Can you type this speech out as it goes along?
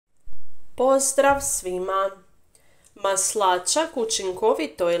Pozdrav svima! Maslačak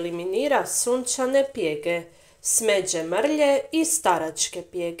učinkovito eliminira sunčane pjege, smeđe mrlje i staračke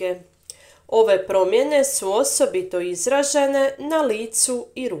pjege. Ove promjene su osobito izražene na licu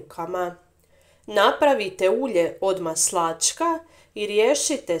i rukama. Napravite ulje od maslačka i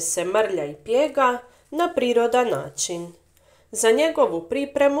riješite se mrlja i pjega na prirodan način. Za njegovu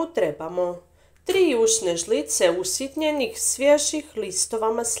pripremu trebamo 3 jušne žlice usitnjenih svježih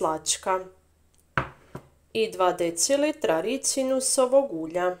listova maslačka i 2 decilitra ricinusovog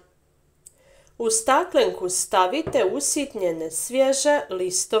ulja. U staklenku stavite usitnjene svježe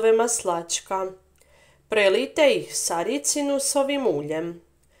listove maslačka. Prelijte ih sa ricinusovim uljem.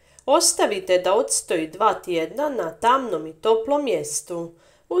 Ostavite da odstoji 2 tjedna na tamnom i toplom mjestu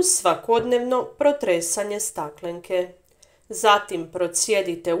uz svakodnevno protresanje staklenke. Zatim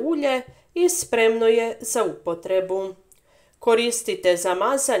procijedite ulje i spremno je za upotrebu. Koristite za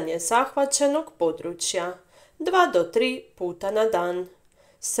mazanje zahvaćenog područja 2 do 3 puta na dan.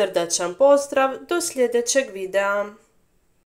 Srdačan pozdrav do sljedećeg videa.